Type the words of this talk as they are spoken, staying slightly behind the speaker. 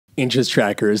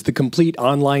InterestTracker is the complete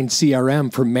online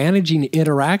CRM for managing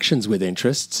interactions with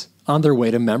interests on their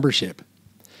way to membership.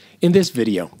 In this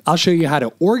video, I'll show you how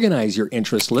to organize your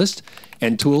interest list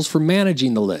and tools for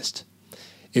managing the list.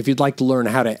 If you'd like to learn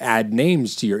how to add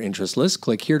names to your interest list,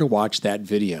 click here to watch that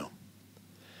video.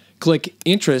 Click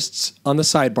Interests on the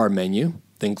sidebar menu,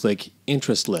 then click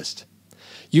Interest List.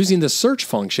 Using the search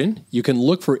function, you can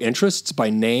look for interests by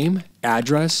name,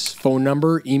 address, phone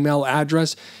number, email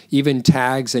address, even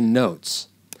tags and notes.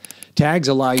 Tags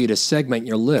allow you to segment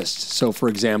your list. So for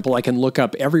example, I can look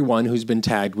up everyone who's been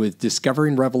tagged with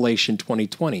Discovering Revelation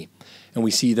 2020, and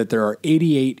we see that there are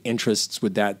 88 interests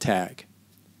with that tag.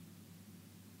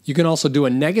 You can also do a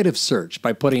negative search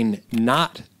by putting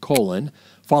not :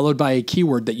 followed by a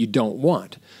keyword that you don't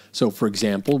want. So for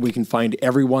example, we can find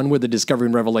everyone with the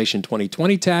Discovering Revelation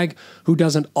 2020 tag who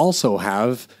doesn't also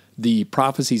have the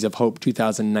Prophecies of Hope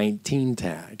 2019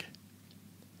 tag.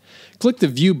 Click the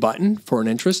View button for an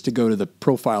interest to go to the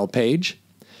profile page,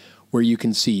 where you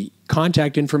can see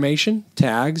contact information,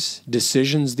 tags,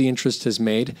 decisions the interest has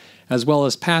made, as well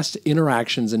as past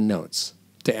interactions and notes.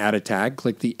 To add a tag,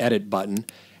 click the Edit button,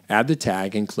 add the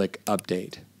tag, and click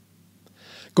Update.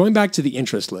 Going back to the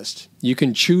interest list, you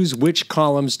can choose which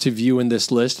columns to view in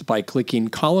this list by clicking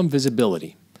Column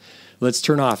Visibility. Let's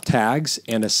turn off Tags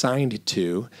and Assigned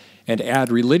To, and add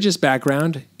Religious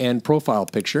Background and Profile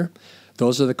Picture.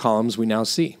 Those are the columns we now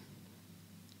see.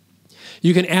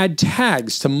 You can add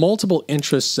tags to multiple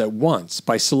interests at once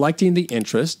by selecting the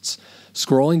interests,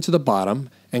 scrolling to the bottom,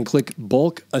 and click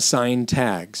Bulk Assign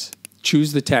Tags.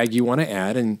 Choose the tag you want to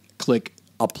add and click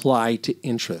Apply to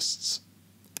Interests.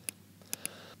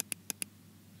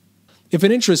 If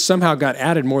an interest somehow got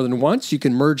added more than once, you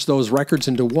can merge those records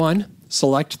into one,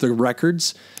 select the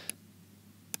records,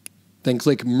 then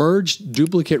click Merge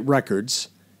Duplicate Records,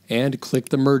 and click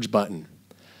the Merge button.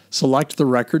 Select the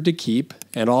record to keep,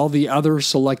 and all the other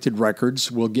selected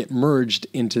records will get merged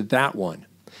into that one.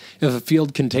 If a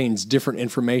field contains different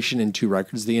information in two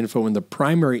records, the info in the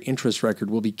primary interest record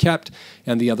will be kept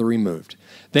and the other removed.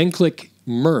 Then click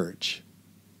Merge.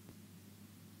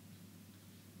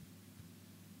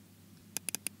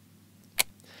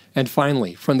 And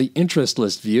finally, from the interest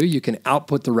list view, you can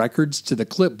output the records to the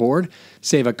clipboard,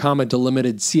 save a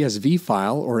comma-delimited CSV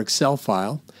file or Excel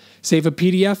file, save a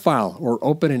PDF file, or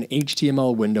open an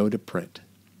HTML window to print.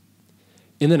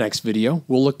 In the next video,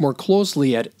 we'll look more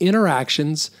closely at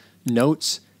interactions,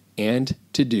 notes, and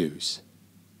to-dos.